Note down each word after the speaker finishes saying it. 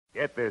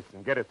Get this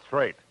and get it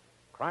straight.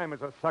 Crime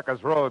is a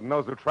sucker's road, and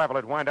those who travel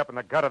it wind up in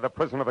the gut of the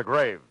prison of the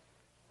grave.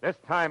 This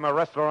time, a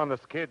wrestler on the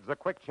skids, a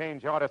quick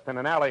change artist in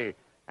an alley,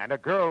 and a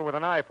girl with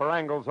an eye for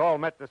angles all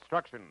met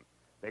destruction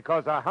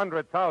because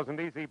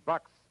 100,000 easy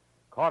bucks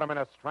caught him in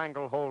a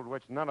stranglehold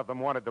which none of them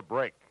wanted to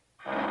break.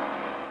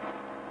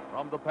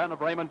 From the pen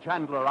of Raymond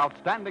Chandler,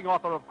 outstanding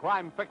author of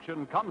crime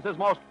fiction, comes his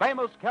most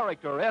famous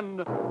character in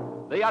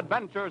The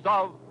Adventures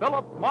of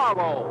Philip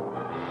Marlowe.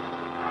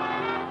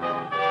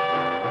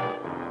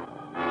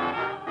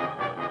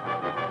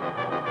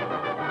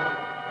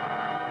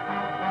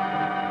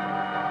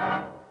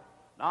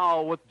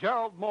 Now, with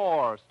Gerald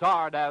Moore,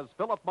 starred as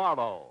Philip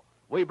Marlowe,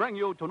 we bring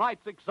you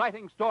tonight's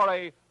exciting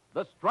story,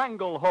 The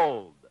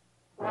Stranglehold.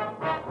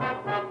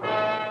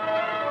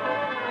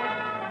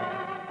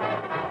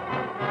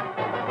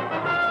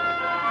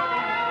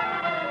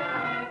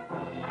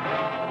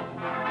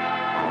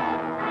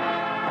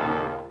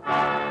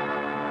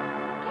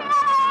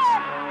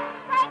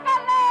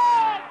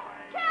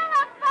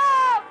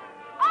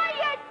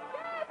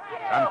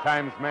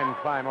 Sometimes men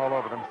climb all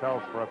over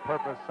themselves for a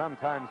purpose,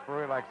 sometimes for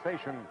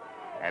relaxation,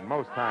 and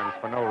most times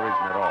for no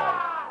reason at all.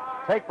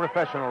 Take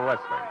professional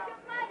wrestling.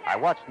 I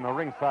watched from the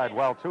ringside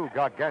while two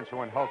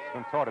gargantuan hulks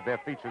contorted their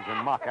features in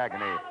mock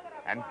agony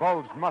and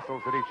bulged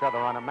muscles at each other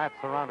on a mat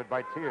surrounded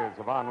by tiers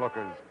of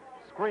onlookers,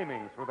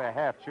 screaming through their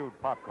half-chewed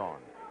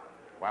popcorn.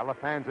 While the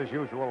fans, as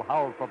usual,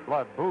 howled for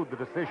blood, booed the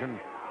decision,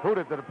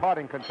 hooted the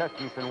departing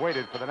contestants, and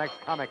waited for the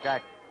next comic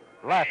act,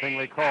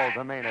 laughingly called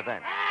the main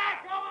event.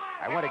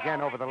 I went again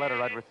over the letter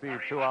I'd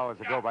received 2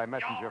 hours ago by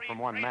messenger from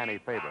one Manny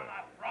Faber.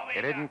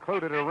 It had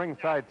included a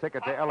ringside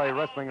ticket to L.A.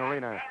 Wrestling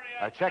Arena,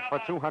 a check for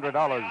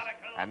 $200,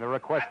 and the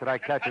request that I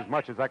catch as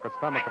much as I could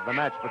stomach of the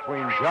match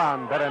between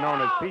John, better known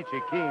as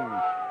Peachy Keen,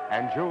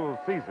 and Jules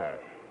Caesar,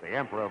 the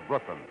Emperor of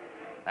Brooklyn.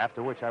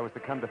 After which I was to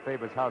come to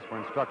Faber's house for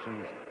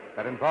instructions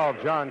that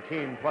involved John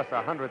Keene plus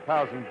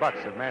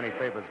 $100,000 of Manny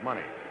Faber's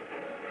money.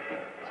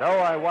 So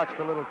I watched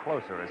a little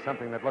closer as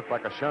something that looked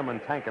like a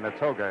Sherman tank in a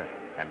toga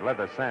and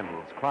leather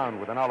sandals crowned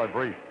with an olive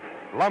wreath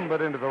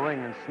lumbered into the ring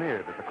and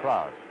sneered at the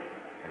crowd.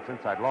 And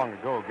since I'd long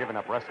ago given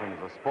up wrestling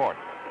as a sport,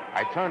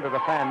 I turned to the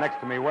fan next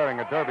to me wearing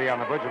a derby on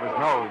the bridge of his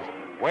nose,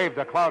 waved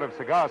a cloud of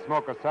cigar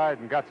smoke aside,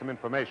 and got some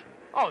information.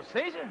 Oh,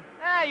 Caesar?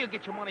 You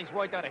get your money's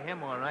worth out of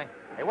him, all right.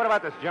 Hey, what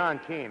about this John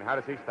Keene? How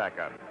does he stack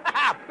up?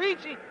 Ha,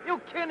 Peachy, you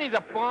kidding? He's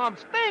a bomb.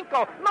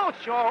 Stinko. No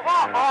show.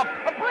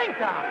 A blink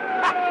down.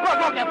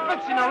 Look, they're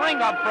fixing the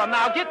ring up for him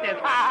now. Get this.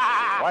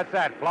 What's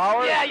that,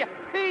 flowers? Yeah,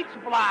 peach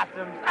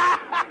blossoms.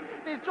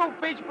 These two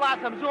peach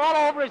blossoms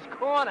all over his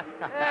corner.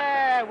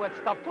 What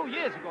stuff 2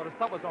 years ago, the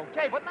stuff was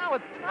okay, but now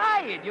it's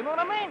tired, you know what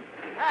I mean?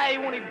 He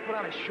won't even put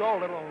on a show,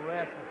 little old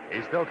wrestler.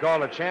 He's still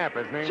called a champ,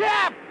 isn't he?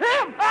 Champ?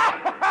 Him?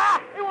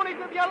 He won't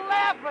even give you a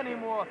laugh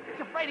anymore.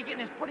 He's afraid of getting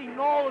his pretty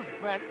nose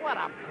bent. What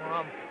a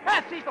bum.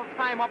 Cecil,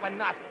 tie him up a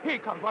knot. Here he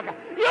comes, Walker.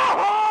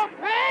 Yoo-hoo,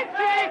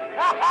 Peachy!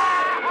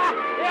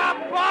 You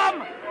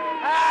bum!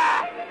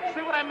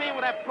 See what I mean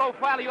with that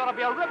profile? He ought to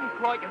be a ribbon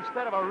clerk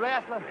instead of a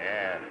wrestler.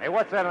 Yeah. Hey,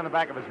 what's that on the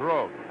back of his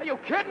robe? Are you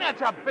kidding?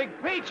 That's a big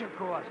peach, of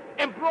course.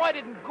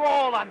 Embroidered in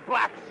gold on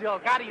black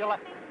silk. How do you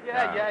like?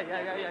 Yeah. Go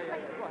ahead.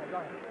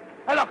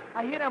 Hey, look,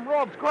 I hear them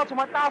robes cost him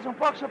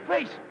 $1,000 a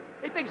piece.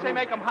 He thinks they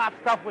make him hot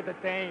stuff with the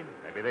dame.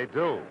 Maybe they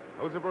do.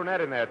 Who's the brunette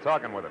in there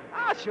talking with him?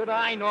 Should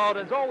I know?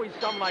 There's always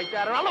something like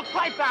that. Now, look,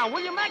 pipe down, will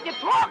you, man? You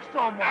talk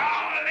so much.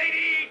 Now,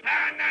 ladies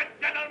and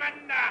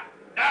gentlemen,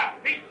 the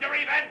feature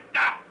event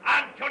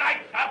on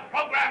tonight's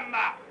program,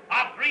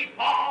 a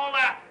free-fall,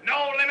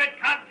 no-limit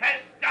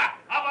contest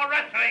of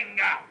wrestling.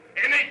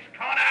 In this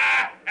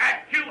corner,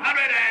 at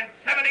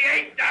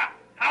 278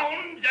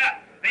 pounds,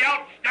 the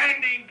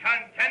outstanding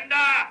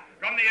contender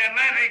from the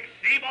Atlantic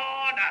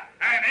Seaboard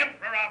and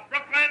Emperor of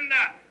Brooklyn,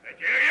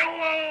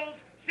 Jules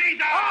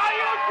Caesar.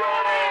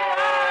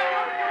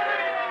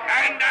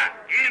 And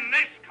in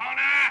this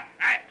corner,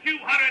 at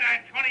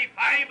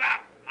 225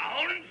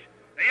 pounds,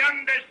 the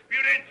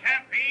undisputed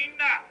champion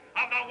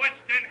of the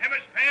Western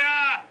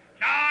Hemisphere,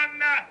 John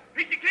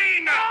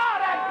Peachy.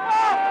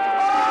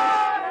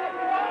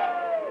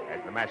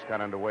 As the match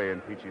got underway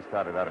and Peachy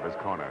started out of his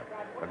corner,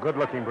 a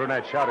good-looking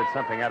brunette shouted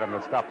something at him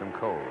that stopped him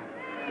cold.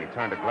 He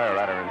turned to glare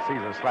at her, and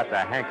Caesar slapped a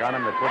hank on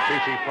him that put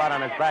Peachy flat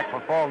on his back for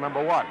fall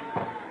number 1.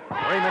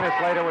 3 minutes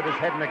later, with his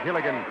head in a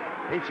Gilligan,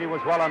 Peachy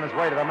was well on his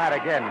way to the mat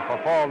again for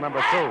fall number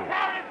 2,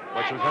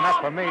 which was enough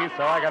for me,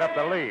 so I got up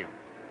to leave.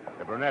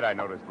 The brunette, I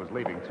noticed, was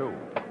leaving, too.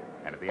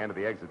 And at the end of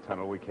the exit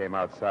tunnel, we came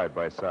out side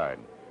by side.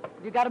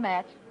 You got a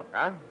match?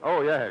 Huh?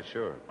 Oh, yeah,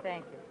 sure.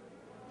 Thank you.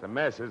 It's a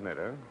mess, isn't it,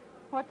 huh?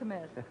 What's a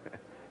mess?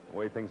 The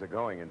way things are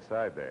going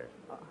inside there.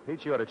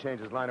 Peachy ought to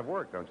change his line of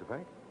work, don't you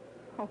think?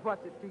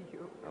 What's it to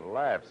you? A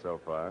laugh so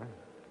far.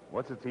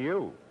 What's it to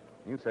you?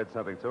 You said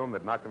something to him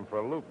that knocked him for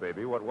a loop,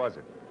 baby. What was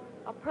it?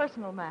 A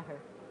personal matter.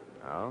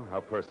 Oh, how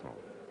personal?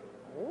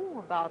 Oh,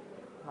 about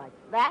like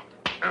that.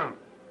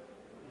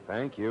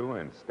 Thank you,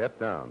 and step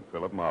down,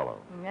 Philip Marlowe.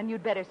 And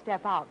you'd better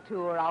step out,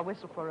 too, or I'll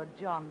whistle for a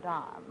John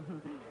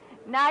Don.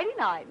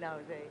 Nighty-night,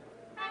 Nosey.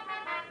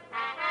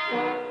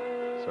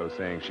 So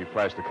saying, she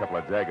flashed a couple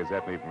of daggers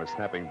at me from her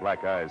snapping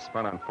black eyes,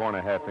 spun on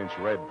 4.5-inch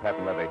red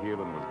patent leather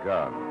heel, and was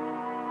gone.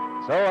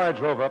 So I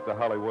drove up to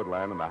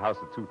Hollywoodland and the house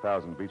at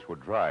 2000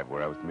 Beechwood Drive,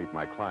 where I was to meet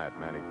my client,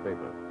 Manny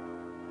Faber.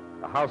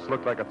 The house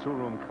looked like a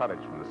 2-room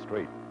cottage from the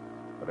street,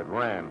 but it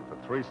ran for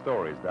 3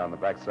 stories down the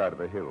backside of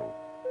the hill.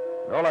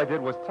 And all I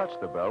did was touch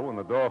the bell when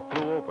the door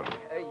flew open.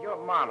 You're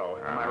Marlowe,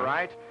 am I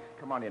right?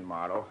 Come on in,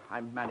 Marlowe.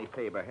 I'm Manny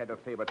Faber, head of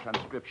Faber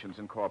Transcriptions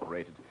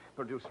Incorporated.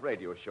 Produce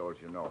radio shows,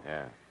 you know.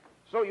 Yeah.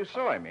 So you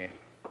saw him, eh?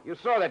 You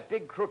saw that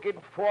big, crooked,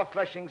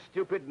 four-flushing,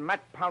 stupid,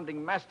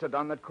 mat-pounding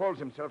mastodon that calls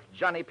himself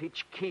Johnny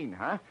Peach Keen,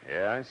 huh?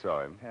 Yeah, I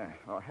saw him. Yeah.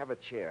 Oh, have a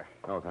chair.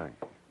 Oh, thanks.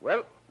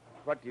 Well,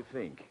 what do you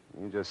think?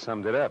 You just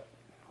summed it up.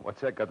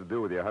 What's that got to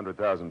do with your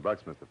 $100,000,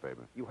 Mr.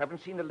 Faber? You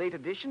haven't seen the late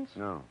editions?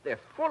 No. They're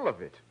full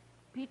of it.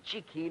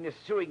 Peachy Keen is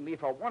suing me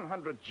for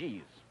 100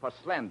 G's for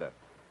slander.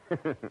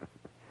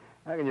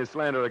 How can you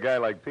slander a guy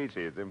like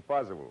Peachy? It's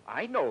impossible.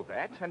 I know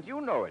that, and you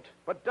know it.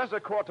 But does a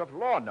court of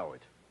law know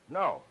it?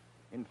 No.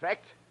 In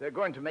fact, they're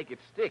going to make it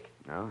stick.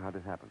 No? How'd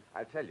it happen?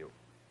 I'll tell you.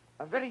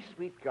 A very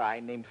sweet guy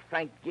named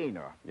Frank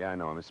Gaynor. Yeah, I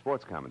know him. He's a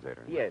sports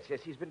commentator. Yes,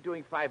 he's been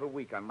doing 5 a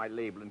week on my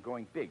label and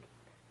going big.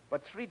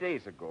 But 3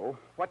 days ago,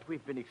 what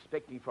we've been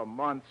expecting for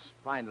months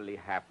finally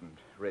happened.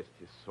 Rest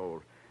his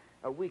soul.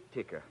 A week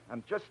ticker.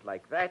 And just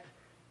like that,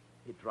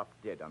 he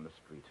dropped dead on the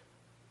street.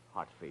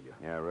 Heart failure.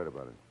 Yeah, I read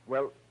about it.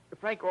 Well,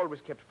 Frank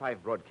always kept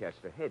 5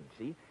 broadcasts ahead,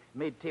 see?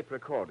 Made tape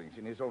recordings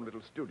in his own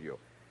little studio.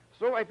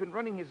 So I've been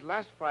running his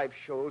last 5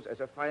 shows as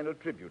a final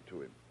tribute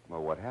to him.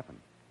 Well, what happened?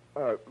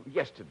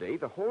 Yesterday,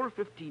 the whole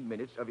 15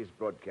 minutes of his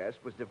broadcast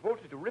was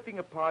devoted to ripping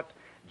apart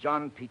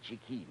John Peachy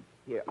Keen.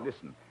 Here,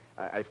 listen.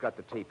 I've got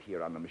the tape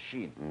here on the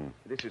machine.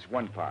 This is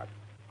one part.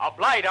 A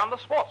blight on the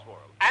sports world.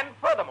 And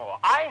furthermore,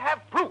 I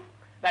have proof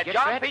that Get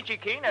John that? Peachy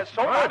Keen has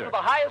sold out to the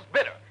highest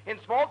bidder in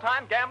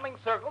small-time gambling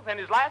circles in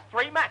his last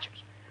 3 matches.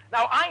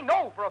 Now, I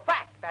know for a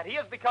fact that he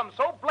has become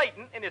so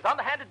blatant in his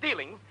underhanded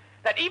dealings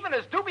that even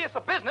as dubious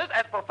a business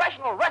as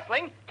professional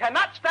wrestling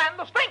cannot stand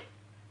the sting.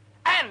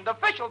 And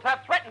officials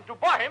have threatened to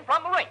bar him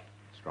from the ring.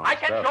 Strong I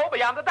can stuff. show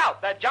beyond a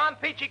doubt that John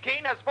Peachy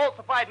Keen has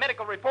falsified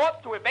medical reports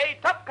to evade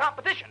tough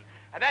competition,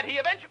 and that he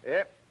eventually...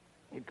 Yeah,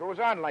 it goes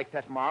on like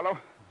that, Marlowe.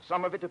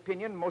 Some of it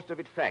opinion, most of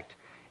it fact.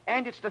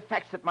 And it's the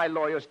facts that my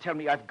lawyers tell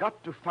me I've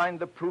got to find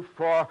the proof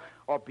for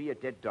or be a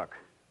dead duck.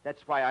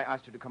 That's why I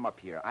asked you to come up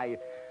here.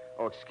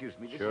 Oh, excuse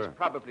me. This Sure. is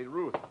probably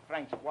Ruth,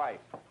 Frank's wife.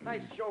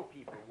 Nice show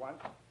people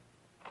once.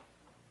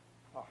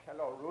 Oh,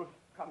 hello, Ruth.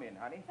 Come in,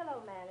 honey.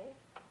 Hello, Manny.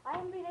 I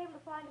haven't been able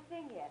to find a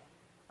thing yet.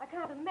 I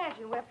can't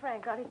imagine where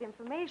Frank got his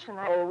information.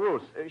 Oh,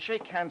 Ruth,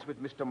 shake hands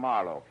with Mr.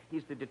 Marlowe.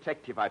 He's the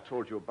detective I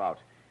told you about.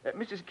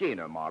 Mrs.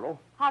 Gaynor, Marlowe.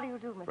 How do you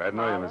do, Mr. Glad to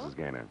know you, Marlowe? Mrs.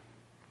 Gaynor.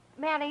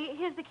 Manny,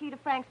 here's the key to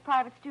Frank's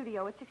private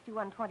studio at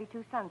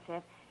 6122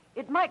 Sunset.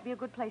 It might be a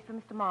good place for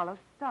Mr. Marlowe to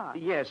start.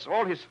 Yes,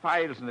 all his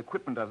files and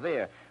equipment are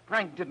there.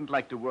 Frank didn't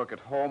like to work at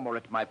home or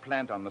at my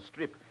plant on the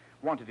strip.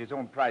 Wanted his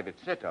own private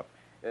setup.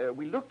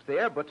 We looked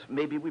there, but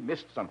maybe we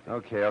missed something.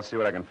 Okay, I'll see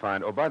what I can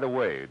find. Oh, by the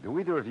way, do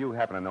either of you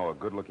happen to know a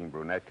good-looking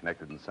brunette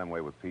connected in some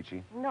way with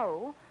Peachy?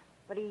 No,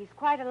 but he's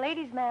quite a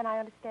ladies' man, I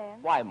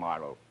understand. Why,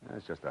 Marlowe?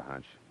 That's just a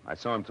hunch. I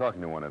saw him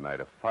talking to one tonight,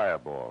 a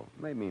fireball.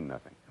 May mean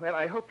nothing. Well,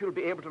 I hope you'll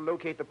be able to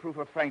locate the proof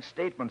of Frank's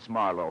statements,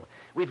 Marlowe.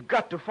 We've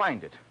got to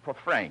find it for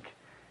Frank.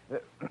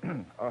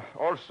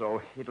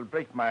 Also, it'll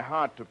break my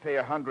heart to pay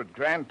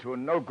 $100,000 to a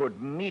no-good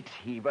meat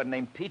heaver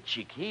named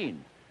Peachy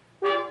Keen.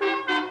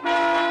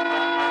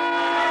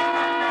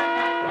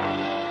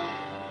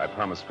 I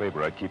promised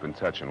Faber I'd keep in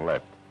touch and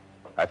left.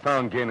 I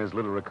found Gaynor's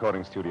little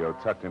recording studio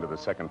tucked into the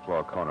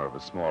second-floor corner of a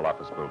small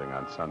office building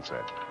on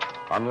Sunset.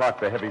 Unlocked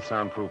the heavy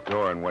soundproof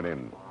door and went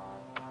in.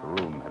 The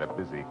room had a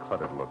busy,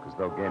 cluttered look, as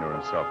though Gaynor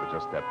himself had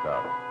just stepped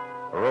out.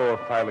 A row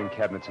of filing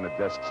cabinets and a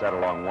desk sat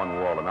along one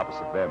wall, and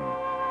opposite them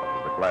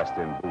was the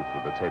glassed-in booth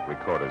with the tape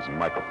recorders and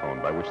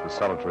microphone by which the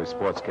solitary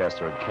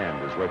sportscaster had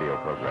canned his radio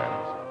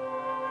programs.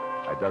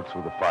 I dug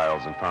through the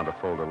files and found a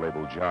folder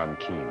labeled John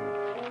Keen.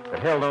 It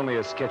held only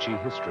a sketchy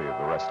history of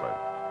the wrestler,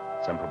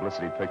 some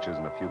publicity pictures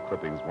and a few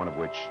clippings, one of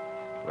which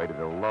rated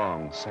a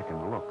long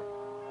second look,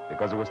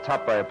 because it was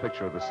topped by a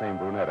picture of the same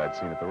brunette I'd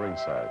seen at the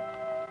ringside.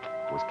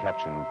 It was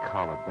captioned,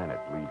 Carla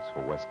Bennett leaves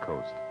for West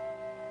Coast.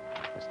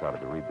 I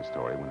started to read the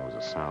story when there was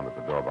a sound at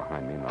the door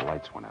behind me and the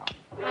lights went out.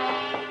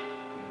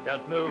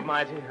 Don't move,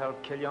 Mighty. I'll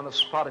kill you on the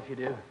spot if you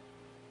do.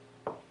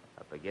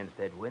 Up against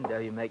that window,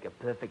 you make a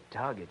perfect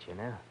target, you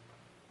know.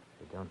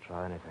 So don't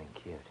try anything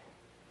cute.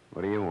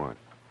 What do you want?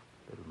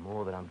 A little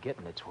more than I'm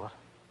getting, it's what.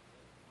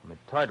 I'm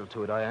entitled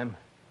to it, I am.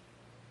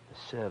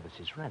 The service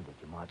is rendered,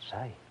 you might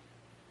say.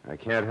 I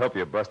can't help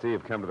you, Busty.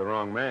 You've come to the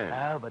wrong man.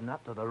 No, but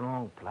not to the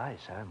wrong place,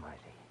 Mighty?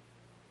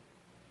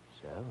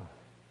 So,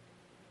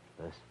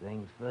 first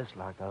things first,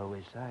 like I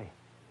always say.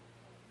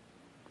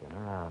 Turn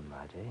around,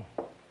 Mighty.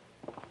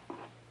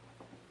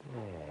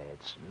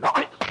 It's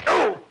nice.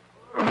 Oh!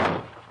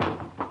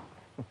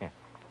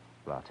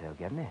 Bartail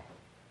getting it?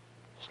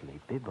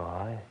 Sleepy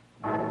boy.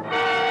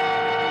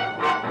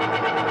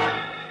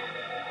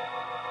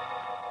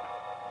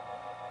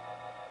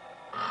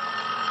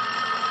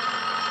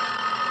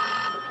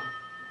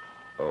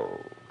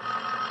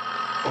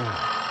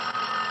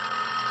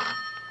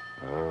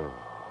 Oh.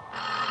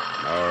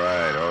 All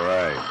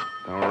right.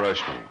 Don't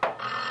rush me.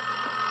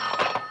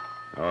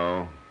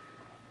 Oh.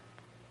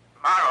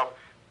 Morrow,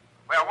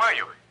 where were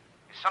you?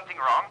 Is something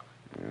wrong?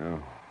 Yeah.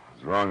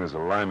 As wrong as a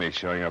limey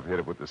showing up here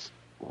to put this...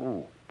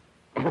 Ooh.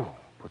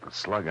 Put the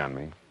slug on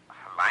me.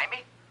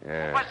 Limey?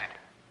 Yeah. Who was it?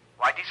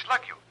 Why'd he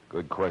slug you?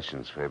 Good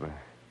questions, Faber.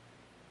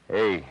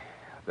 Hey,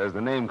 does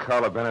the name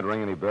Carla Bennett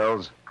ring any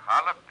bells?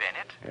 Carla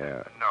Bennett?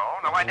 Yeah. No,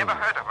 I never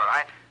heard of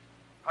her.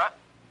 Huh?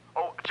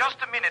 Oh, just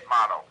a minute,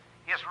 Marlowe.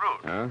 Here's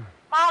Ruth. Huh?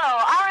 Marlowe,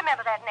 I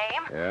remember that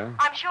name. Yeah?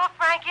 I'm sure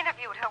Frank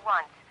interviewed her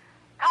once.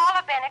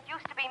 Carla Bennett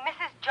used to be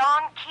Mrs.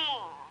 John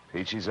Keene.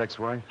 Peachy's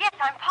ex-wife? Yes,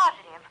 I'm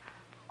positive.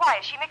 Why,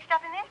 is she mixed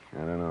up in this?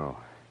 I don't know.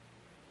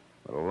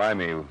 But a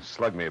limey who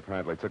slugged me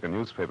apparently took a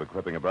newspaper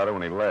clipping about her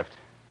when he left.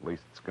 At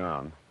least it's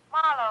gone.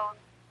 Marlowe,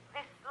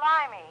 this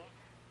limey,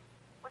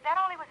 was that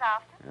all he was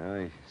after? Yeah,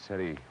 he said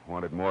he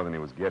wanted more than he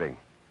was getting.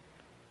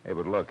 Hey,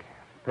 but look,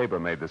 paper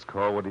made this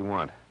call. What do you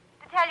want?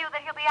 To tell you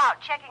that he'll be out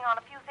checking on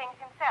a few things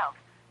himself.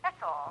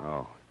 That's all.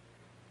 Oh.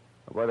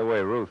 Oh, by the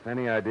way, Ruth,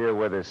 any idea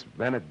where this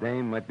Bennett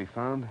dame might be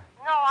found?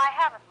 No, I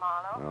haven't,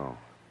 Marlowe. Oh.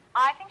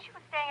 I think she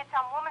was staying at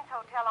some woman's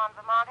hotel on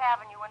Vermont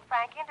Avenue when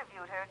Frank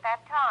interviewed her at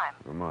that time.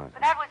 Vermont.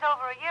 But that was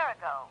over a year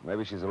ago.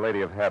 Maybe she's a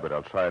lady of habit.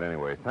 I'll try it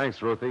anyway.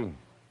 Thanks, Ruthie.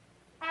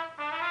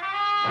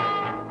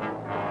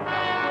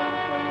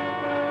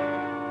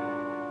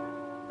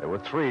 There were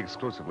 3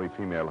 exclusively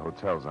female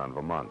hotels on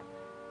Vermont.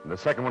 And the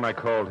second one I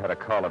called had a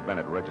Carla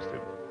Bennett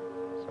registered.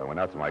 So I went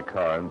out to my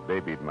car and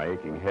babied my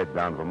aching head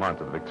down Vermont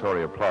to the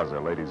Victoria Plaza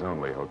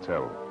ladies-only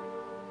hotel.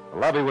 The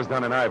lobby was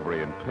done in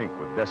ivory and pink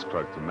with desk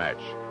clerk to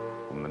match,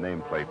 and the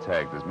nameplate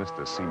tagged as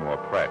Mr. Seymour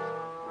Pratt.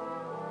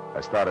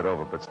 I started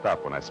over but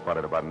stopped when I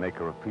spotted about an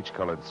acre of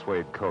peach-colored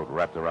suede coat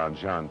wrapped around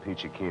John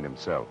Peachy Keene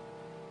himself,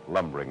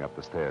 lumbering up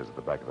the stairs at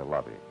the back of the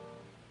lobby.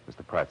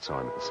 Mr. Pratt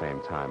saw him at the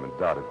same time and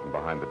darted from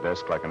behind the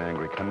desk like an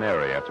angry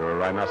canary after a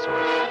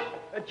rhinoceros.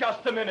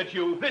 Just a minute,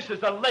 you. This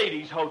is a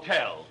ladies'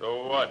 hotel.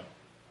 So what?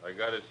 I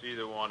gotta see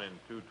the one in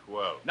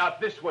 212.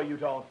 Not this way, you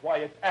don't. Why,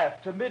 it's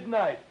after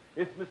midnight.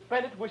 If Miss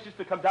Bennett wishes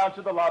to come down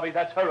to the lobby,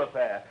 that's her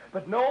affair.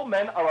 But no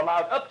men are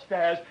allowed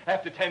upstairs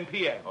after 10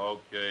 p.m.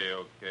 Okay.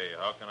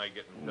 How can I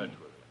get in touch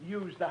with her?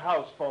 Use the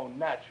house phone,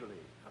 naturally.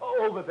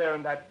 Over there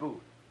in that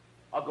booth.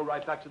 I'll go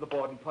right back to the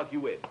board and plug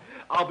you in.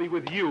 I'll be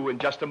with you in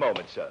just a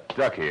moment, sir.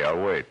 Ducky,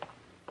 I'll wait.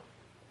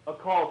 A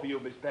call for you,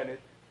 Miss Bennett.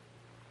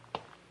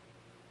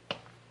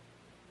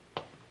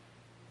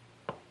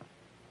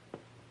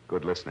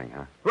 Good listening,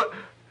 huh? What?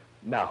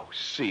 Now,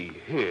 see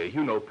here.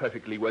 You know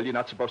perfectly well you're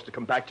not supposed to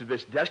come back to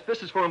this desk.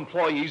 This is for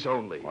employees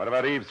only. What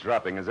about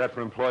eavesdropping? Is that for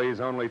employees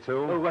only,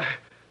 too? Oh,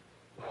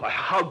 why,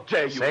 how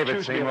dare you Save it,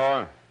 accuse me of-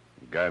 Seymour.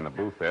 The guy in the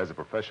booth there is a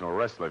professional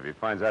wrestler. If he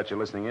finds out you're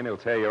listening in, he'll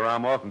tear your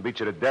arm off and beat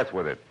you to death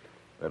with it.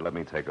 But let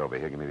me take over.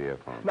 Here, give me the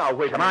earphone. Now,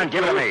 wait. Come on,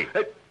 give it to me.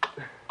 Hey,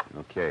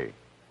 Okay.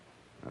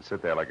 Now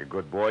sit there like a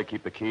good boy.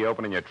 Keep the key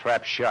open and your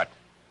trap shut.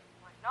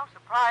 Well, it's no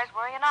surprise.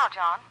 Where are you now,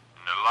 John?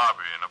 In the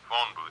lobby, in the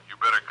phone booth. You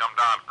better come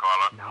down,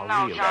 Carla. No,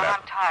 John,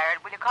 I'm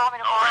tired. Will you call me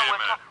No, tomorrow? wait a We'll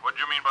minute. What do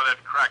you mean by that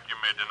crack you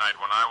made tonight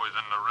when I was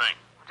in the ring?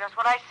 Just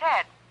what I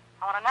said.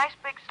 I want a nice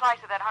big slice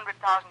of that 100,000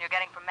 you're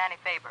getting from Manny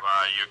Faber.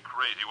 Why, you're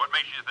crazy. What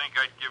makes you think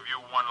I'd give you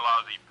one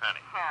lousy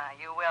penny?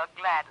 You will,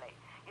 gladly.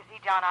 You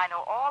see, John, I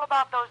know all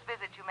about those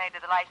visits you made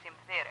to the Lyceum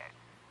Theater.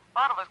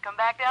 One of us come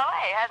back to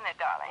L.A., hasn't it,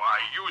 darling?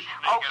 Why, you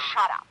sneaking... Oh,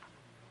 shut up.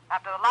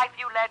 After the life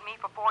you led me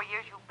for 4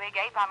 years, you big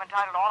ape, I'm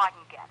entitled to all I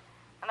can get.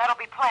 And that'll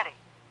be plenty.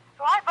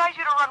 So I advise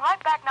you to run right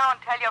back now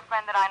and tell your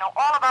friend that I know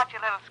all about your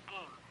little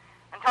scheme.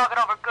 And talk it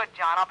over good,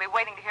 John. I'll be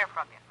waiting to hear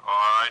from you. All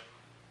right.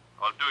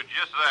 I'll do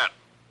just that.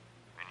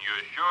 And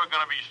you're sure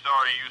going to be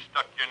sorry you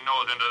stuck your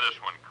nose into this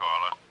one,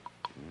 Carla.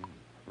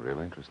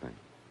 Real interesting.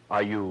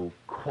 Are you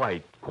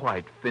quite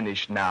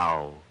finished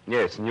now?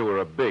 Yes, and you were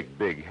a big,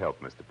 big help,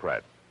 Mr.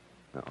 Pratt.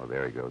 Oh,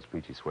 there he goes,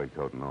 peachy suede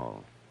coat and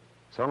all.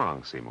 So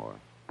long, Seymour.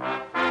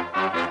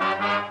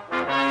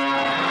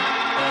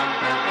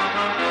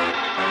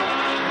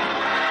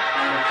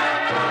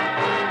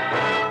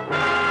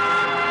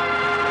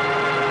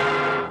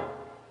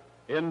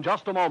 In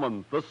just a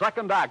moment, the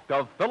second act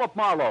of Philip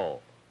Marlowe.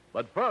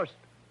 But first,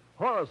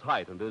 Horace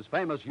Heidt and his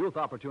famous Youth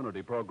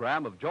Opportunity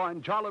Program have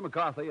joined Charlie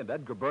McCarthy and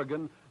Edgar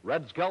Bergen,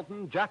 Red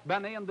Skelton, Jack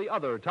Benny, and the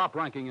other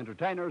top-ranking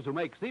entertainers who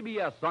make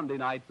CBS Sunday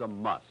nights a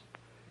must.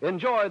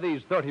 Enjoy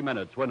these 30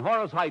 minutes when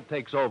Horace Heidt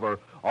takes over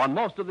on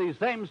most of these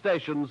same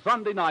stations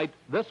Sunday night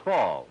this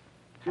fall.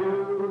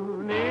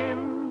 Tune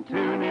in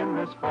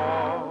this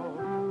fall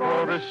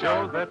for the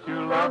shows that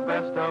you love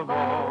best of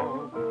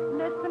all.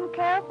 Listen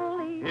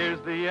carefully.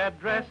 Here's the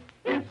address.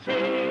 It's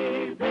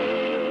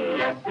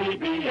CBS.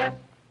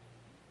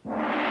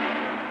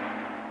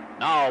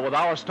 Now, with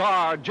our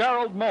star,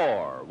 Gerald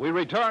Moore, we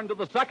return to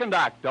the second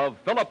act of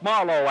Philip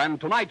Marlowe and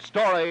tonight's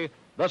story,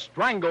 The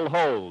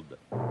Stranglehold.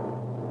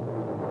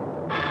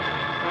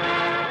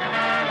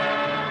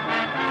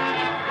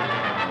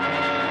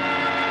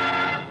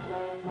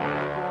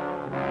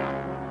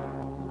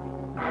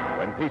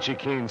 Peachy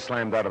Keen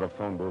slammed out of the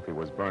phone booth, he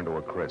was burned to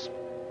a crisp.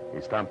 He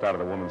stomped out of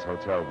the woman's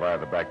hotel via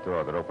the back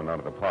door that opened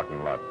onto the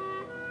parking lot.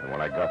 And when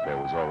I got there,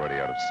 it was already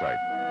out of sight.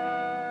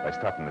 I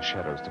stopped in the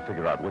shadows to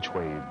figure out which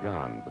way he'd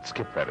gone, but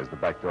skipped that as the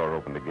back door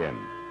opened again.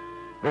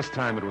 This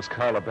time it was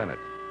Carla Bennett.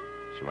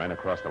 She ran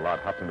across the lot,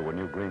 hopped into a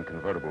new green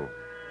convertible,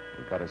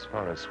 and got as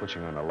far as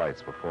switching on the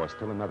lights before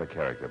still another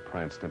character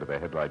pranced into the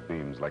headlight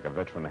beams like a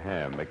veteran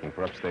ham making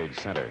for upstage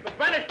center. Miss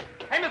Bennett!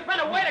 Hey, Miss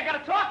Bennett, wait, I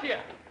gotta talk to you.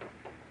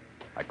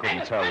 I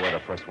couldn't tell where the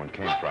first one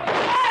came from.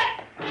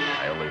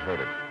 I only heard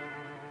it.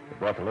 It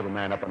brought the little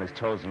man up on his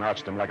toes and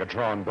arched him like a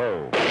drawn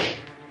bow.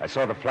 I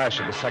saw the flash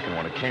of the second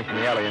one. It came from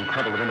the alley and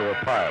crumpled it into a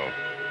pile.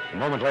 A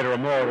moment later, a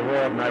more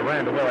roared, and I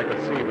ran to where I could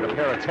see, but a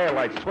pair of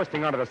taillights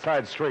twisting onto the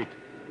side street.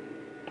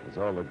 It was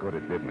all the good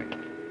it did me.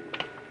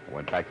 I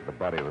went back to the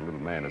body of the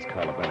little man as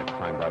Carla Bennett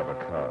climbed out of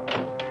her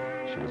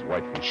car. She was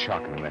white from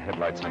shock, and in the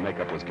headlights, her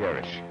makeup was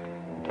garish.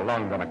 It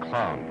belonged on a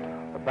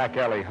clown. The back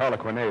alley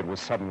harlequinade was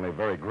suddenly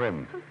very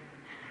grim.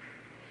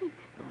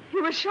 He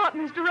was shot,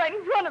 mister, right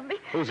in front of me.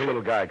 Who's the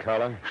little guy,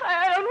 Carla?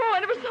 I don't know. I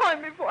never saw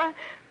him before.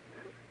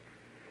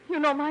 You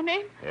know my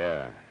name?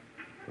 Yeah.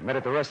 We met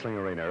at the wrestling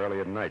arena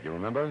earlier tonight, you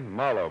remember?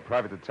 Marlowe,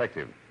 private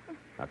detective.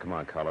 Now, come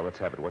on, Carla, let's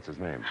have it. What's his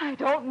name? I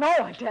don't know,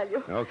 I tell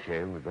you.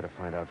 Okay, we'd better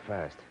find out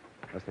fast.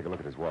 Let's take a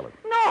look at his wallet.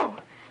 No!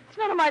 It's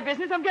none of my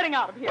business. I'm getting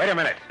out of here. Wait a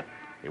minute.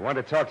 He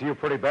wanted to talk to you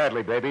pretty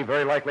badly, baby.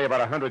 Very likely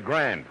about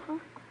 $100,000. Huh?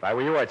 If I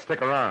were you, I'd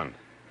stick around.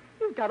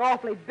 You've got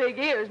awfully big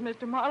ears,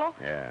 Mr. Marlowe.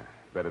 Yeah,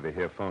 better to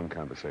hear phone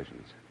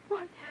conversations.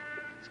 What?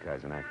 This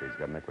guy's an actor. He's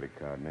got an equity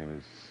card. Name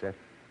is Seth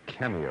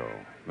Cameo.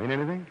 Mean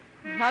anything?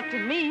 Not to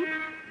me.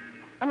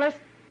 Unless...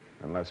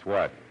 Unless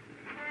what?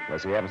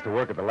 Unless he happens to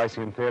work at the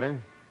Lyceum Theater?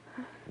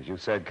 As you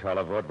said,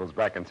 Carla, Vaudeville's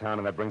back in town,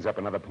 and that brings up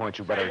another point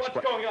you better explain.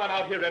 What's going on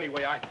out here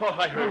anyway? I thought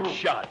I heard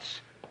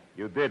shots.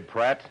 You did,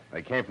 Pratt.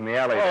 They came from the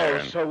alley Oh,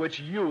 there. so it's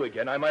you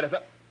again. I might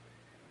have...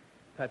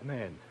 That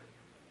man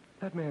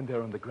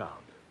there on the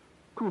ground.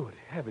 Good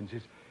heavens,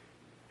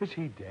 is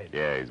he dead?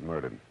 Yeah, he's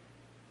murdered.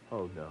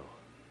 Oh, no.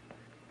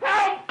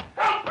 Help!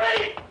 Help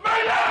me!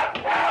 Murder!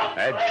 Help!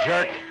 That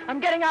jerk. I'm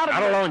getting out of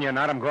Not here. alone, you're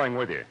not. I'm going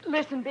with you.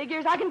 Listen, Big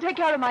Ears, I can take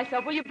care of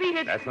myself. Will you beat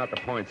it? That's not the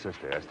point,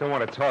 sister. I still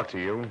want to talk to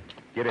you.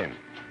 Get in.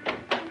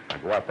 Now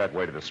go out that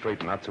way to the street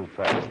and not too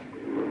fast.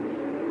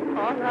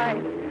 All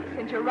right.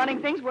 Since you're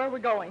running things, where are we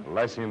going? The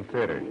Lyceum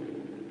Theater.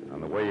 On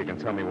the way, you can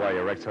tell me why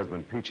your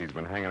ex-husband Peachy's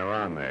been hanging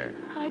around there.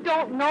 I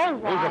don't know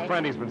why. Who's the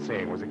friend he's been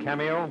seeing? Was it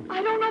Cameo?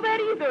 I don't know that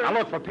either. Now,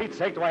 look, for Pete's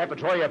sake, do I have to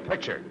draw you a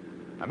picture?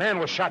 A man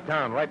was shot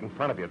down right in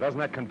front of you. Doesn't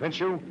that convince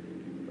you?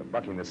 You're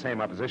bucking the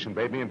same opposition,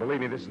 baby, and believe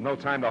me, this is no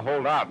time to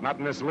hold out. Not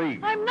in this league.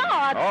 I'm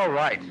not. All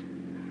right.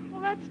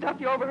 Well, that stuff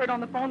you overheard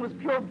on the phone was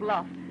pure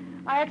bluff.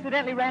 I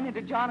accidentally ran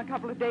into John a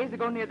couple of days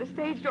ago near the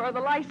stage door of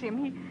the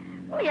Lyceum.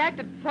 He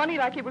acted funny,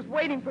 like he was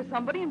waiting for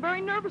somebody, and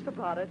very nervous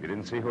about it. You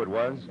didn't see who it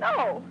was?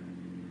 No.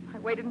 I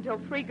waited until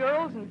 3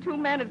 girls and 2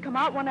 men had come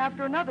out one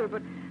after another,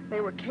 but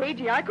they were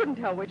cagey. I couldn't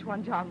tell which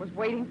one John was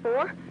waiting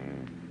for.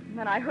 And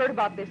then I heard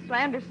about this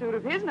slander suit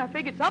of his, and I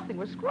figured something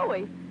was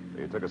screwy. So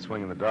you took a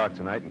swing in the dark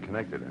tonight and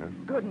connected, huh?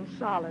 Good and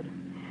solid.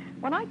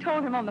 When I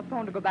told him on the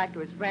phone to go back to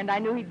his friend, I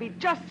knew he'd be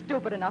just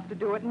stupid enough to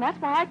do it, and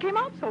that's why I came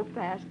out so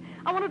fast.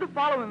 I wanted to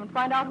follow him and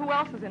find out who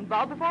else was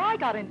involved before I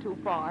got in too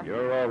far.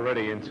 You're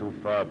already in too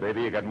far,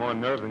 baby. You got more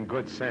nerve than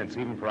good sense,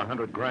 even for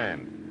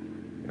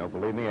 $100,000. You don't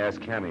believe me? Ask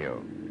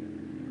Cameo.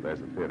 There's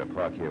the theater.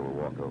 Park here. We'll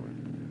walk over.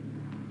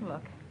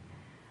 Look,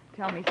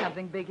 tell me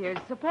something, Big Ears.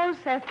 Suppose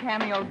Seth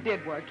Cameo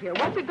did work here.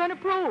 What's it going to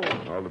prove?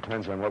 All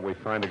depends on what we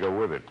find to go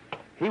with it.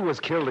 He was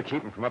killed to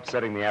keep him from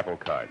upsetting the apple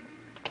cart.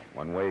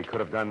 One way he could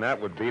have done that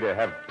would be to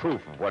have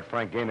proof of what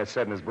Frank Gaynor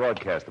said in his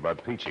broadcast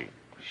about Peachy.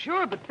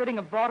 Sure, but fitting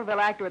a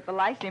vaudeville actor at the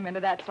Lyceum into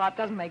that slot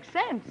doesn't make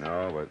sense.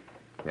 No,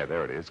 but... Yeah,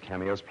 there it is.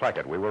 Cameo's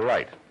placard. We were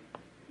right.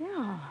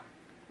 Yeah.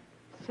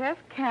 Seth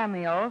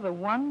Cameo, the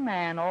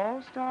one-man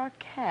all-star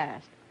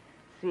cast.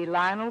 See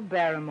Lionel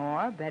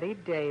Barrymore, Betty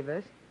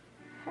Davis,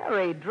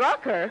 Harry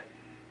Drucker,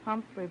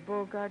 Humphrey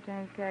Bogart,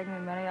 James Cagney,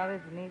 and many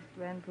others. Denise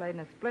Glenn played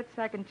in a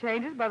split-second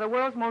changes by the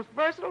world's most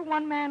versatile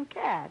one-man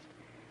cast.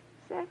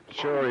 Seth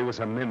Sure, he was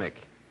a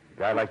mimic. A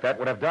guy like that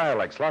would have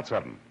dialects, lots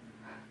of them.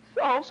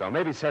 So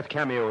maybe Seth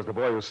Cameo was the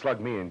boy who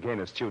slugged me in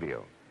Gaynor's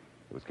studio.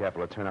 He was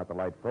careful to turn out the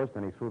light first,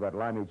 and he threw that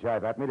limey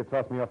jive at me to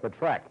toss me off the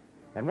track.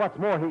 And what's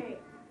more, he...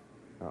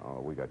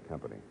 Uh-oh, we got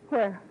company.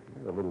 Where?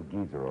 The little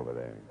geezer over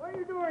there. What are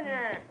you doing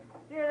there?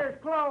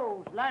 Theater's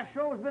closed. Last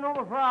show's been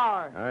over for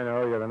hours. I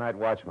know, you're the night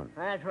watchman.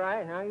 That's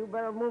right. Now, you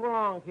better move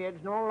along,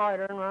 kids. No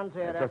loitering around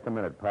theater. Just a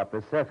minute, Pop.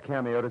 This Seth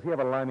Cameo, does he have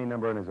a limey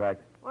number in his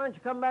act? Why don't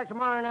you come back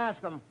tomorrow and ask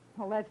him?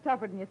 Well, that's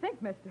tougher than you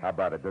think, mister. How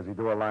about it? Does he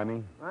do a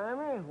limey?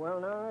 Limey?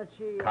 Well, now, let's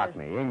see.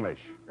 Cockney, English.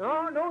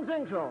 No, don't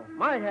think so.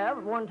 Might have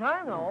at one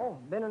time, though.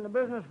 Been in the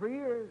business for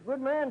years.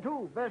 Good man,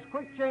 too. Best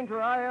quick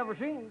changer I ever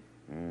seen.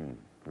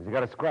 Has he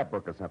got a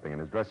scrapbook or something in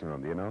his dressing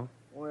room, do you know?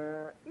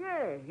 Well,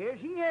 yes,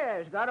 he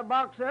has. Got a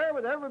box there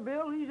with every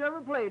bill he's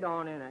ever played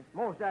on in it.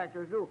 Most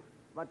actors do.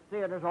 But the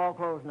theater's all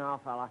closed now,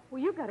 fella.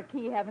 Well, you've got a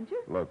key, haven't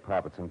you? Look,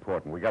 Pop, it's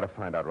important. We got to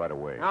find out right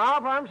away. No,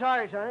 I'm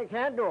sorry, sonny.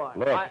 Can't do it.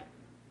 Look,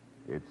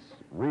 It's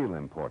real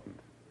important.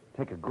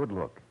 Take a good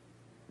look.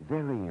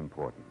 Very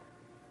important.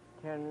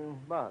 $10.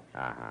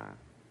 Uh-huh.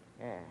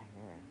 Yeah.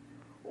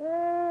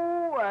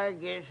 Oh, I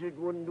guess it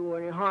wouldn't do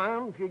any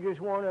harm if you just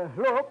want to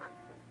look.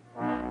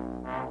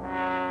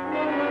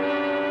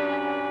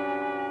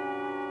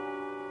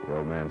 The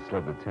old man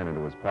slid the 10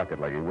 into his pocket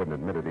like he wouldn't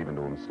admit it even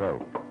to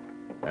himself.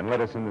 Then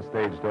led us in the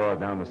stage door,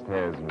 down the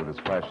stairs, and with his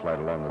flashlight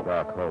along the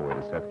dark hallway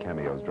to Seth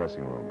Cameo's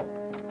dressing room.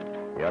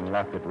 He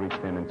unlocked it,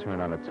 reached in, and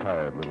turned on a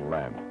tired little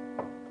lamp,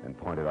 and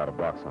pointed out a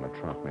box on a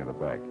trunk near the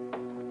back.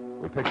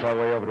 We picked our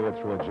way over to it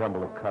through a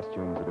jumble of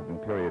costumes that had been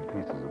period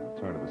pieces at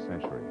the turn of the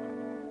century.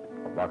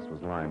 The box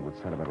was lined with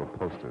sentimental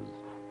posters.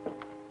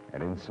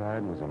 And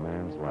inside was a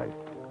man's life,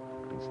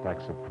 and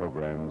stacks of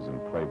programs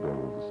and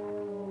playbills.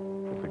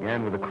 It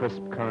began with a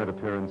crisp current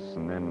appearance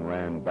and then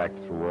ran back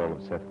through all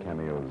of Seth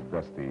Cameo's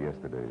dusty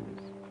yesterdays.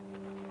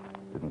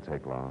 Didn't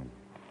take long.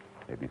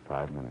 Maybe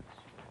 5 minutes.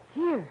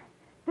 Here.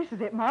 This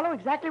is it, Marlowe.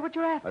 Exactly what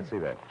you're after. Let's see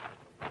that.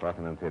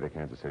 Parthenon Theater,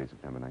 Kansas City,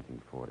 September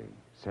 1940.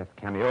 Seth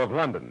Cameo of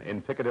London.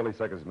 In Piccadilly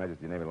Circus, His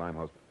Majesty Navy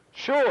Limehouse.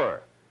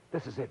 Sure!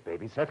 This is it,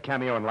 baby. Seth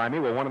Cameo and Limey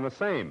were one and the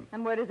same.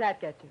 And where does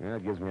that get you? Yeah,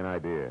 it gives me an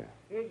idea.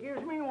 It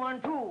gives me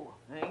one, too.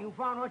 You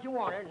found what you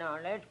wanted. Now,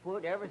 let's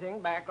put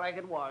everything back like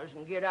it was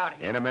and get out of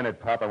here. In a minute,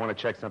 Pop. I want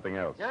to check something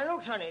else. Now,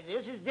 look, Sonny,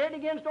 this is dead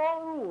against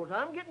all rules.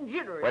 I'm getting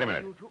jittery. Wait a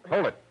minute.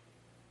 Hold it.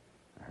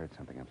 I heard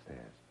something upstairs.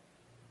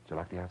 Did you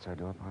lock the outside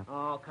door, Pop?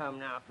 Oh, come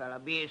now, fella.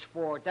 Be a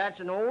sport. That's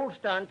an old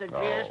stunt that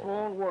just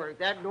won't work.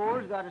 That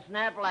door's got a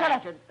snap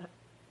latch. Shut up.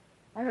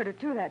 I heard it,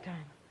 too, that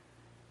time.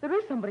 There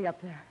is somebody up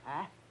there.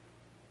 Huh?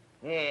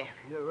 Yeah,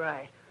 you're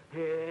right.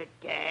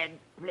 Dad,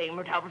 blame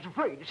it, I was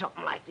afraid of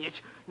something like this.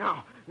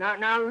 Now,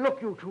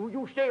 look, you two.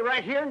 You stay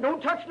right here and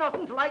don't touch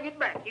nothing till I get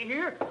back. You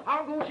hear?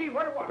 I'll go see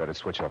what it was. Better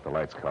switch off the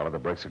lights, Carla. The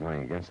brakes are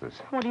going against us.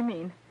 What do you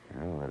mean?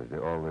 Well,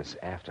 all this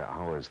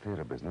after-hours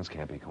theater business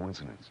can't be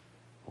coincidence.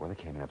 Whoever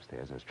came in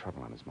upstairs has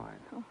trouble on his mind.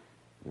 Oh.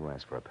 You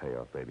asked for a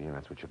payoff, baby, and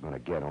that's what you're going to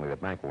get. Only the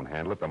bank won't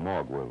handle it. The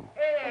morgue will.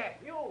 Hey,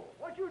 you.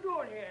 What you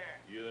doing here?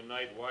 You the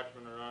night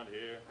watchman around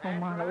here? Oh,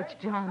 Marlowe, it's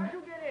John. How'd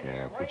you get in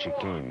Yeah, here? peachy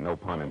keen. No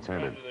pun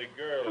intended. The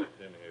girl that's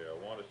in here.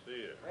 I want to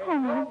see her. Oh,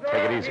 no. Don't go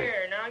Take it in easy.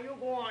 Here. Now, you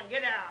go on.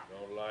 Get out.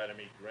 Don't lie to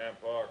me,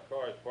 Grandpa. Our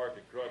car's parked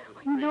across the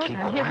street. You know Keep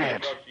it.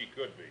 quiet. Thought she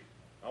could be.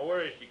 Now,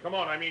 where is she? Come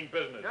on, I mean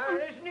business. Now,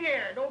 listen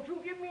here. Don't you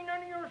give me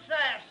none of your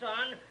sass,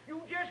 son.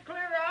 You just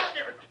clear out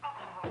there.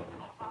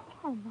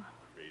 Oh, my.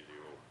 Crazy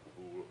old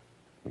fool.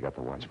 You got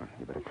the watchman.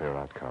 You better clear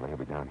out, Carla. He'll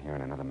be down here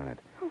in another minute.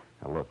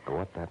 Now, look, go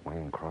up that way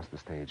and cross the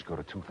stage. Go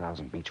to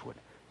 2000 Beechwood.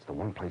 It's the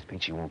one place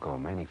Peachy won't go.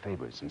 Manny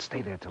Favors. And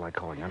stay there till I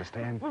call. You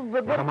understand?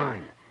 But- Never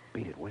mind.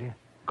 Beat it, will you?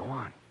 Go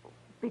on.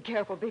 Be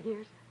careful, Big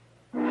Ears.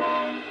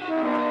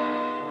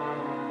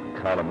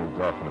 Carla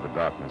moved off into the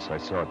darkness. I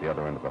saw at the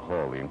other end of the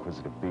hall the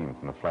inquisitive beam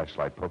from the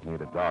flashlight poking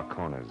into dark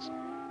corners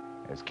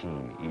as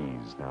Keen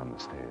eased down the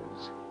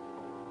stairs.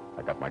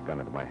 I got my gun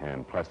into my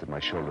hand, plastered my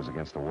shoulders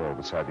against the wall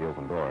beside the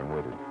open door, and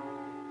waited.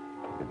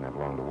 I didn't have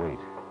long to wait.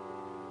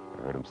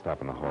 I heard him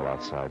stop in the hall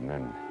outside, and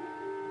then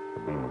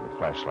the beam of the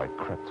flashlight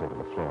crept over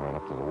the floor and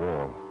up to the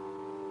wall,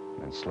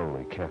 and then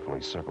slowly,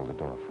 carefully circled the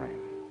door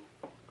frame.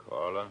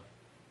 Carla?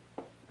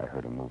 I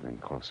heard him move in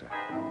closer.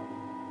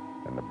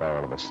 Then the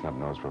barrel of a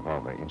snub-nosed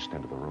revolver inched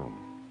into the room.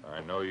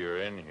 I know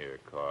you're in here,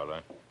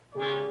 Carla.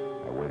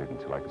 I waited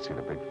until I could see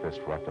the big fist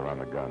wrapped around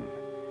the gun.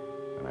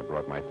 And I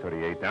brought my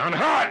 .38 down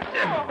hard.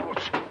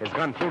 His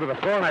gun flew to the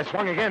floor, and I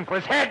swung again for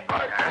his head.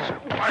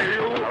 Why,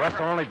 you? The rest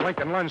only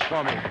blinked and lunged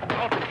for me.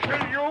 I'll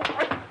kill you.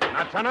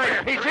 Not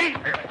tonight, Peachy.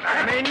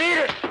 I may need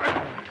it.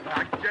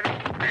 I'm getting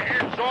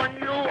hands on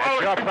you.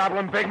 That's your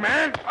problem, big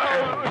man.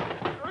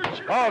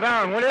 Fall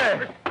down, will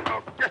you?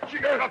 I'll get you.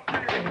 I'll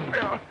get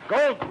you.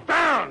 Go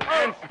down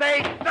and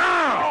stay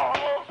down.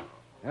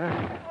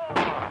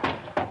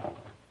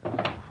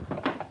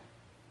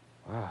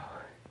 Wow.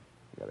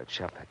 You gotta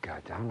chop that guy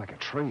down like a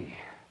tree.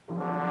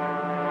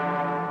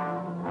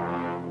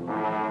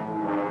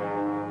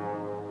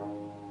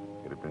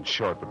 It had been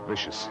short but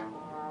vicious.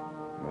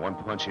 And the one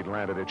punch he'd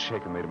landed had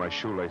shaken me to my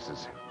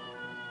shoelaces.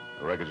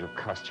 The wreckage of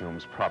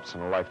costumes, props,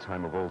 and a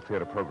lifetime of old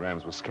theater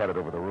programs was scattered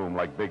over the room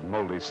like big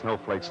moldy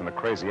snowflakes in the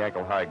crazy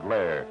ankle-high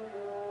glare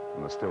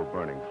from the still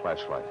burning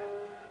flashlight.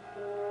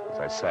 As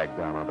I sagged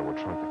down onto a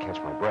trunk to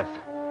catch my breath,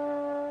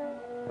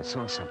 I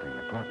saw something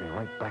that brought me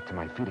right back to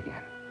my feet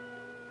again.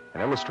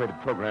 An illustrated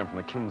program from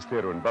the King's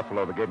Theater in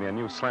Buffalo that gave me a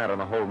new slant on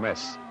the whole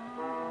mess.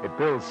 It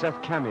billed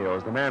Seth Cameo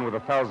as the man with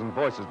 1,000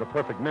 voices, the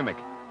perfect mimic.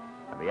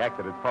 And the act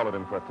that had followed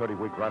him for a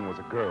 30-week run was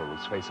a girl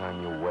whose face I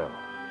knew well.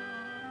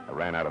 I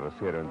ran out of the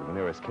theater into the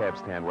nearest cab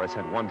stand where I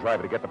sent one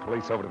driver to get the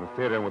police over to the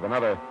theater, and with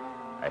another,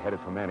 I headed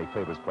for Manny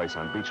Faber's place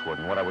on Beechwood,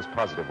 and what I was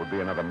positive would be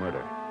another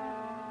murder.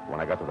 When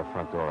I got to the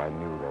front door, I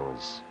knew there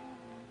was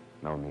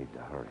no need to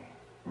hurry.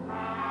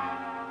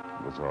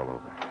 It was all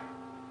over.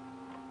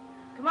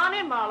 Come on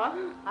in,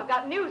 Marlowe. I've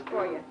got news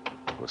for you.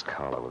 It was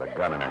Carla with a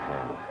gun in her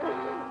hand.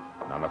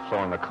 And on the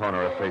floor in the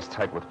corner, her face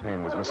tight with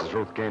pain, was Mrs.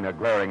 Ruth Gaynor,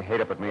 glaring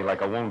hate up at me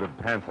like a wounded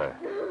panther.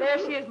 There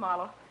she is,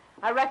 Marlowe.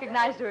 I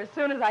recognized her as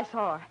soon as I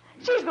saw her.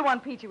 She's the one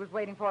Peachy was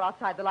waiting for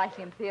outside the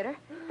Lyceum Theater.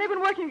 They've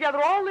been working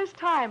together all this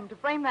time to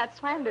frame that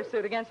slander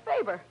suit against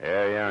Faber.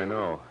 Yeah, I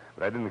know.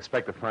 But I didn't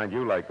expect to find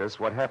you like this.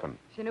 What happened?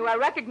 She knew I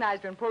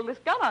recognized her and pulled this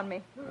gun on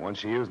me. The one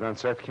she used on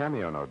Seth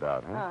Cameo, no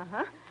doubt, huh?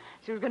 Uh-huh.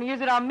 She was going to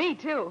use it on me,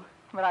 too.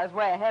 But I was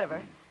way ahead of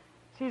her.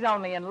 She's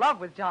only in love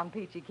with John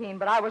Peachy Keene,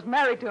 but I was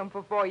married to him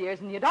for 4 years,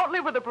 and you don't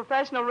live with a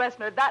professional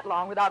wrestler that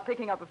long without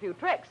picking up a few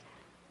tricks.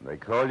 They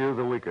call you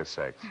the weaker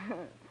sex.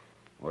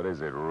 What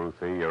is it,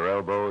 Ruthie? Your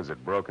elbow, is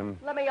it broken?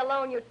 Let me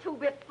alone, you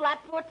two-bit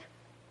flatfoot.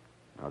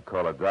 I'll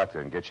call a doctor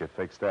and get you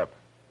fixed up.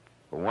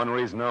 For one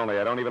reason only,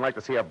 I don't even like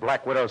to see a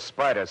Black Widow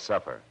spider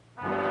suffer.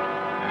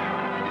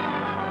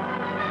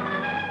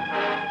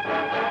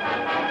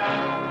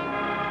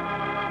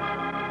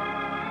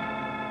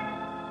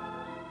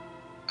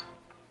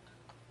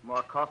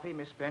 More coffee,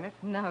 Miss Bennett?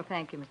 No,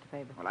 thank you, Mr.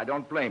 Faber. Well, I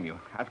don't blame you.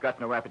 I've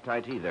got no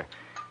appetite either.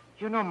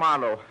 You know,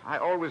 Marlowe, I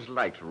always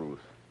liked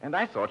Ruth, and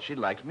I thought she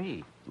liked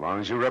me. As long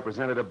as you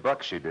represented a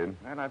buck, she did.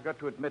 And I've got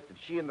to admit that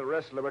she and the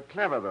wrestler were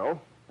clever,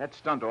 though. That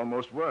stunt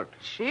almost worked.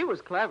 She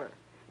was clever.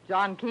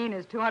 John Keene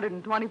is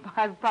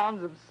 225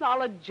 pounds of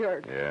solid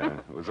jerk. Yeah,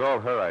 it was all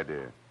her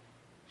idea.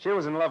 She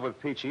was in love with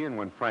Peachy, and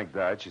when Frank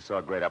died, she saw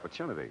a great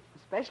opportunity.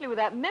 Especially with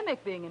that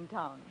mimic being in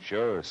town.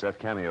 Sure, Seth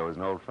Cameo is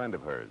an old friend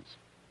of hers.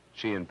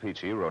 She and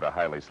Peachy wrote a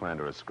highly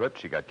slanderous script.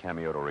 She got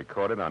Cameo to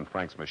record it on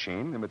Frank's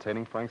machine,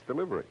 imitating Frank's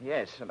delivery.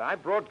 Yes, and I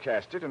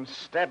broadcast it and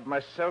stabbed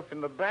myself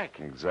in the back.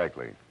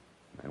 Exactly.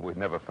 And we'd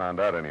never found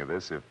out any of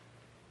this if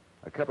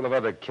a couple of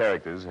other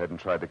characters hadn't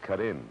tried to cut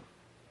in.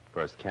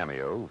 First,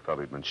 Cameo, who felt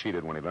he'd been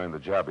cheated when he learned the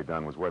job he'd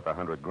done was worth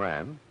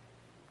 $100,000.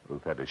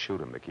 Ruth had to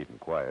shoot him to keep him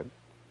quiet.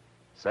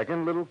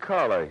 Second, little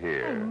Carla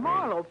here. Hey,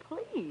 Marlowe,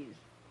 please.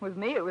 With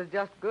me, it was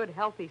just good,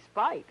 healthy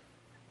spite.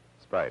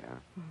 Spite,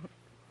 huh?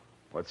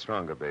 What's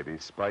stronger, baby,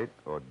 spite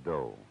or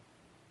dough?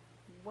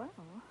 Well...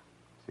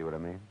 See what I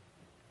mean?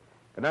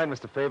 Good night,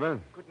 Mr. Faber.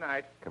 Good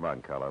night. Come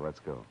on, Carla, let's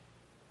go.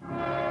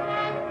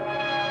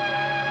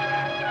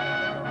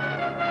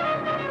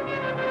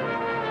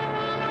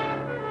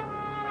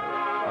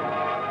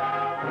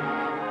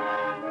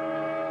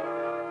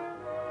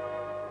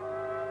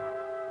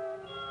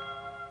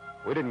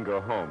 We didn't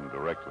go home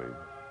directly.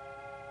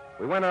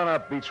 We went on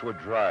up Beechwood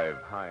Drive,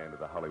 high into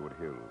the Hollywood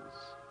Hills,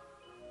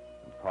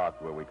 and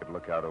parked where we could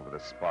look out over the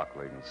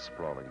sparkling,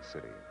 sprawling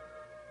city.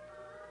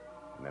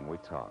 And then we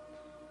talked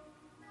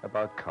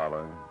about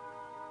Carla,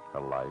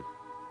 her life,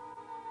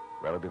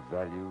 relative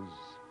values,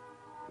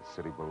 the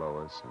city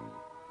below us, and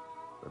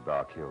the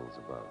dark hills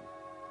above.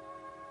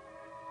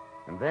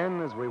 And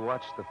then, as we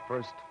watched the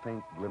first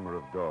faint glimmer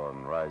of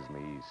dawn rise in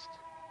the east,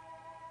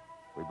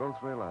 we both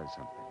realized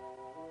something.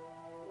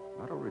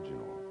 Not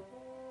original,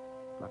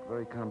 not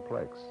very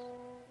complex,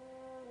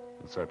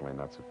 and certainly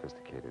not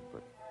sophisticated,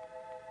 but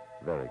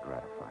very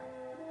gratifying.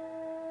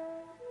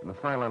 In the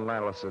final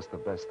analysis, the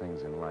best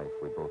things in life,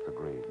 we both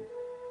agreed,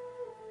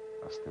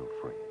 are still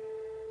free.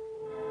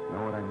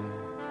 Know what I mean?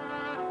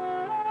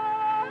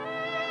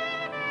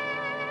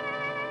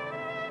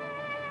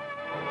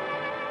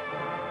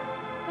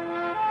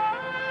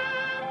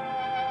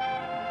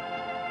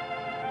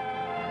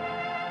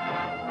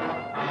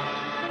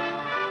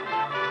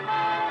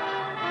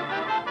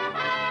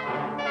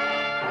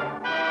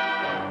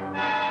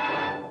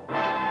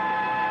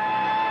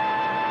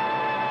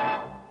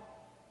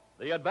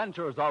 The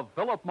Adventures of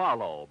Philip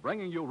Marlowe,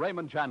 bringing you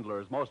Raymond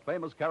Chandler's most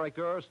famous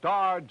character,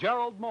 star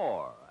Gerald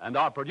Moore, and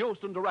are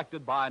produced and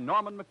directed by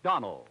Norman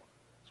McDonnell.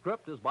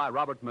 Script is by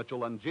Robert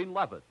Mitchell and Gene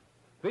Levitt.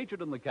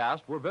 Featured in the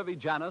cast were Vivi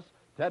Janis,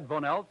 Ted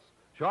Von Eltz,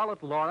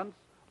 Charlotte Lawrence,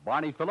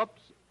 Barney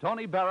Phillips,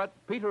 Tony Barrett,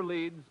 Peter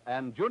Leeds,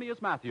 and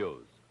Junius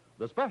Matthews.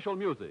 The special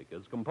music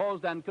is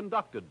composed and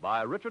conducted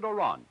by Richard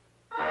Orant.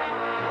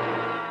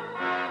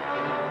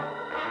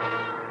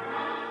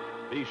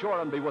 Be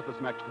sure and be with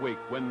us next week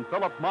when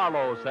Philip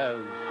Marlowe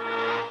says...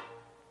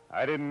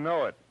 I didn't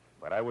know it,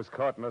 but I was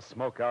caught in a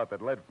smokeout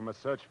that led from a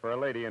search for a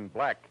lady in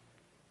black,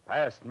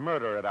 past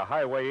murder at a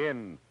highway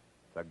inn,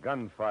 to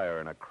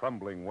gunfire in a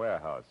crumbling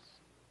warehouse.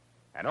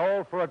 And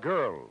all for a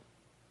girl,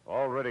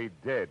 already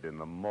dead in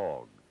the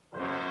morgue.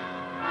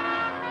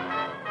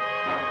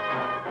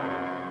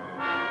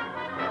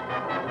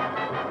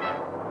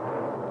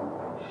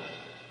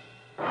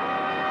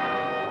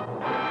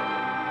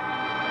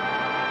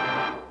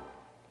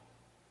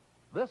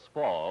 This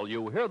fall,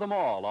 you hear them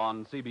all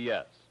on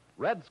CBS.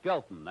 Red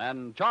Skelton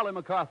and Charlie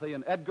McCarthy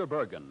and Edgar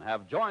Bergen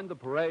have joined the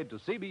parade to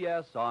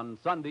CBS on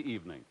Sunday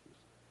evenings.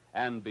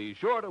 And be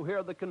sure to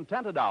hear the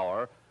Contented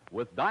Hour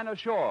with Dinah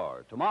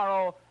Shore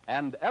tomorrow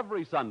and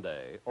every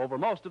Sunday over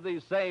most of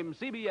these same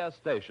CBS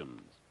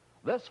stations.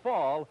 This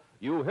fall,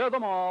 you hear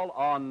them all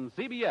on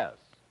CBS.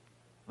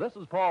 This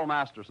is Paul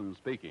Masterson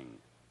speaking.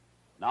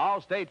 Now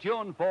stay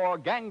tuned for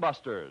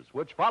Gangbusters,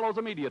 which follows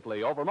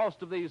immediately over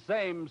most of these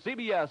same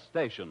CBS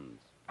stations.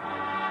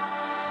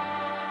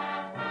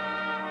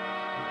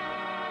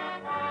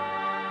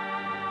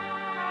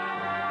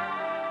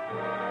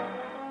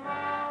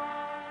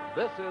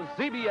 This is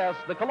CBS,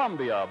 the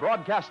Columbia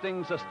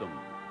Broadcasting System.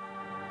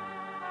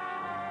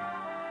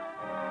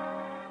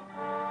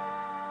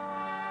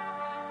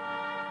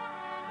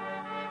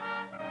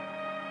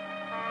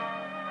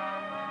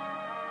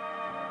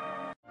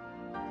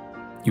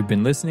 You've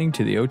been listening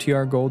to the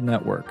OTR Gold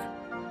Network.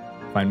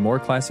 Find more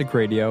classic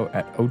radio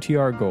at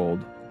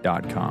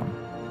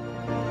otrgold.com.